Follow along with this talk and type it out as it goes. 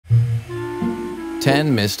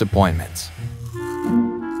10 missed appointments,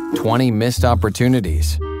 20 missed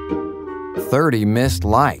opportunities, 30 missed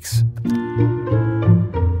likes.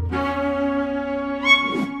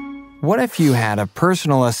 What if you had a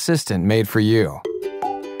personal assistant made for you?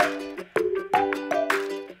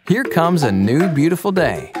 Here comes a new beautiful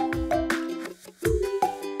day.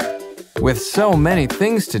 With so many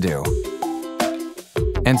things to do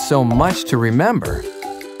and so much to remember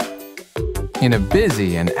in a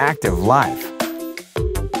busy and active life.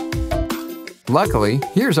 Luckily,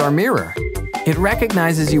 here's our mirror. It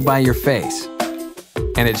recognizes you by your face,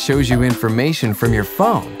 and it shows you information from your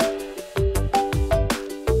phone.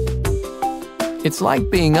 It's like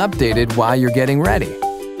being updated while you're getting ready.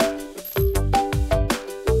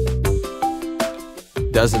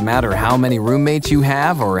 Doesn't matter how many roommates you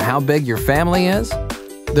have or how big your family is,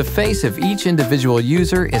 the face of each individual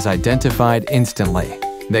user is identified instantly.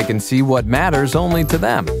 They can see what matters only to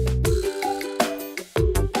them.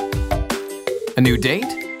 A new date?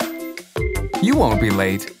 You won't be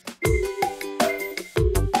late.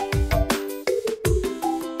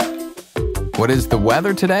 What is the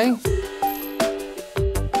weather today?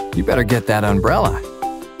 You better get that umbrella.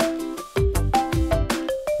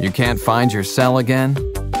 You can't find your cell again?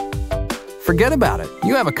 Forget about it.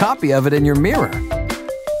 You have a copy of it in your mirror.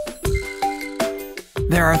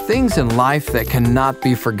 There are things in life that cannot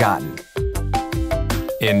be forgotten.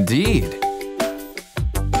 Indeed.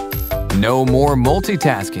 No more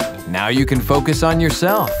multitasking. Now you can focus on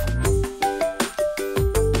yourself.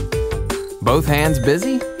 Both hands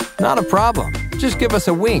busy? Not a problem. Just give us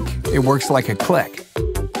a wink. It works like a click.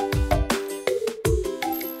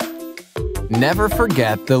 Never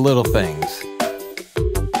forget the little things.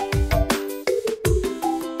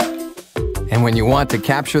 And when you want to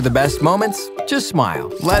capture the best moments, just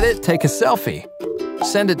smile. Let it take a selfie.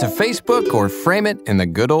 Send it to Facebook or frame it in the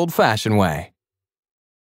good old-fashioned way.